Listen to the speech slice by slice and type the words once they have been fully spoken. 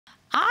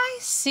I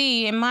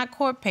see in my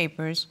court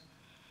papers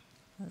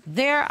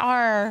there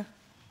are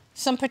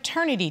some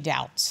paternity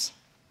doubts.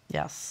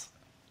 Yes.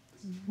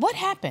 What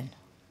happened?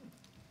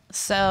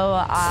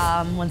 So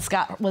when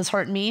Scott was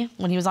hurting me,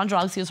 when he was on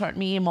drugs, he was hurting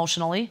me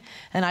emotionally.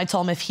 And I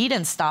told him if he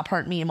didn't stop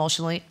hurting me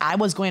emotionally, I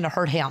was going to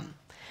hurt him.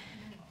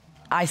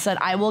 I said,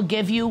 I will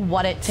give you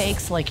what it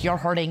takes, like you're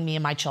hurting me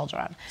and my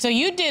children. So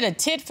you did a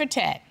tit for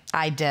tat.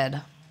 I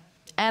did.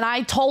 And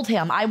I told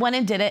him, I went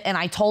and did it, and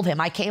I told him.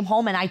 I came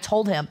home and I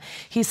told him.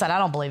 He said, I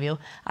don't believe you.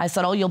 I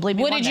said, oh, you'll believe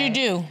me one day. What did you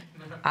do?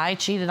 I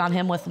cheated on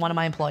him with one of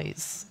my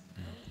employees.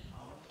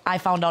 I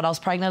found out I was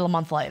pregnant a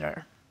month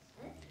later.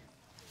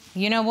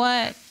 You know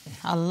what?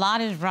 A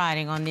lot is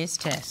riding on this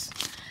test.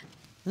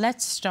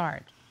 Let's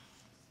start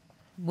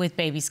with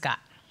baby Scott.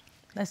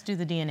 Let's do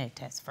the DNA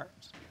test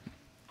first.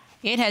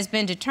 It has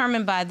been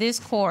determined by this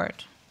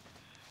court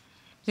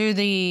through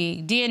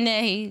the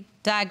DNA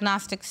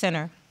Diagnostic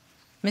Center.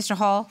 Mr.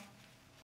 Hall,